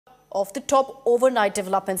of the top overnight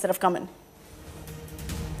developments that have come in.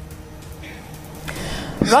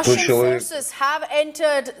 Russian forces have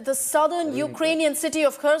entered the southern Ukrainian city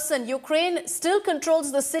of Kherson. Ukraine still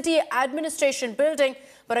controls the city administration building,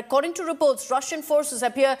 but according to reports, Russian forces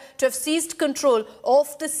appear to have seized control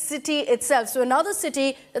of the city itself. So another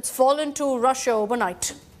city that's fallen to Russia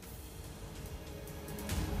overnight.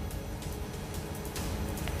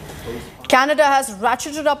 Canada has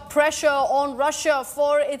ratcheted up pressure on Russia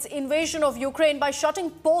for its invasion of Ukraine by shutting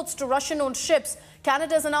ports to Russian-owned ships.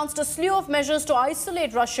 Canada has announced a slew of measures to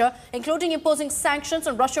isolate Russia, including imposing sanctions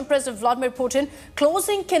on Russian President Vladimir Putin,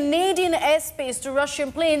 closing Canadian airspace to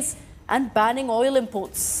Russian planes, and banning oil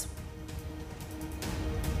imports.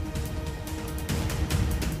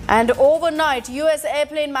 And overnight, U.S.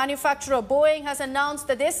 airplane manufacturer Boeing has announced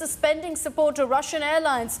that they're suspending support to Russian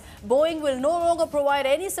airlines. Boeing will no longer provide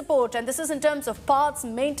any support, and this is in terms of parts,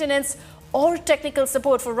 maintenance, or technical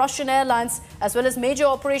support for Russian airlines, as well as major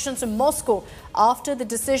operations in Moscow after the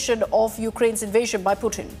decision of Ukraine's invasion by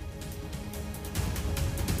Putin.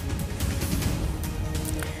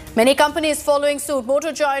 Many companies following suit.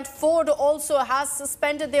 Motor giant Ford also has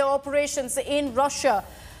suspended their operations in Russia.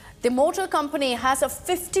 The motor company has a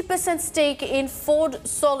 50% stake in Ford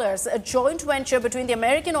Solars, a joint venture between the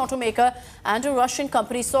American automaker and a Russian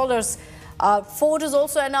company, Solars. Ford has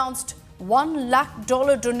also announced $1 lakh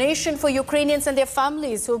donation for Ukrainians and their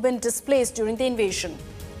families who have been displaced during the invasion.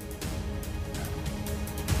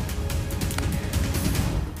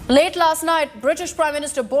 Late last night, British Prime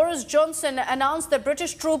Minister Boris Johnson announced that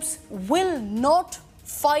British troops will not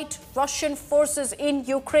fight Russian forces in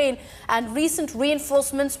Ukraine, and recent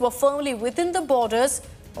reinforcements were firmly within the borders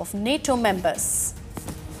of NATO members.